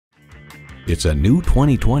It's a new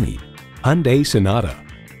 2020 Hyundai Sonata.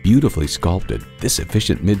 Beautifully sculpted, this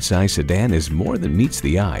efficient midsize sedan is more than meets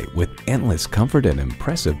the eye with endless comfort and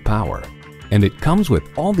impressive power. And it comes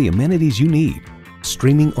with all the amenities you need.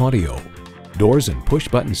 Streaming audio, doors and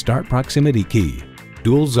push-button start proximity key,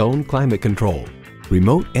 dual zone climate control,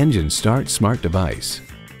 remote engine start smart device,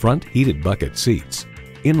 front heated bucket seats,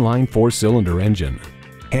 inline 4-cylinder engine,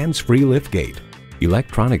 hands-free liftgate,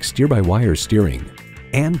 electronic steer-by-wire steering,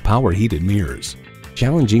 and power heated mirrors.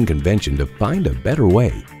 Challenging convention to find a better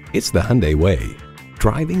way. It's the Hyundai way.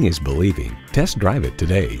 Driving is believing. Test drive it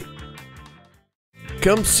today.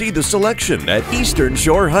 Come see the selection at Eastern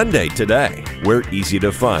Shore Hyundai today. We're easy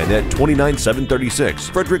to find at 29736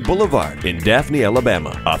 Frederick Boulevard in Daphne,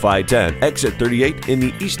 Alabama, off I-10, exit 38 in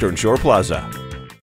the Eastern Shore Plaza.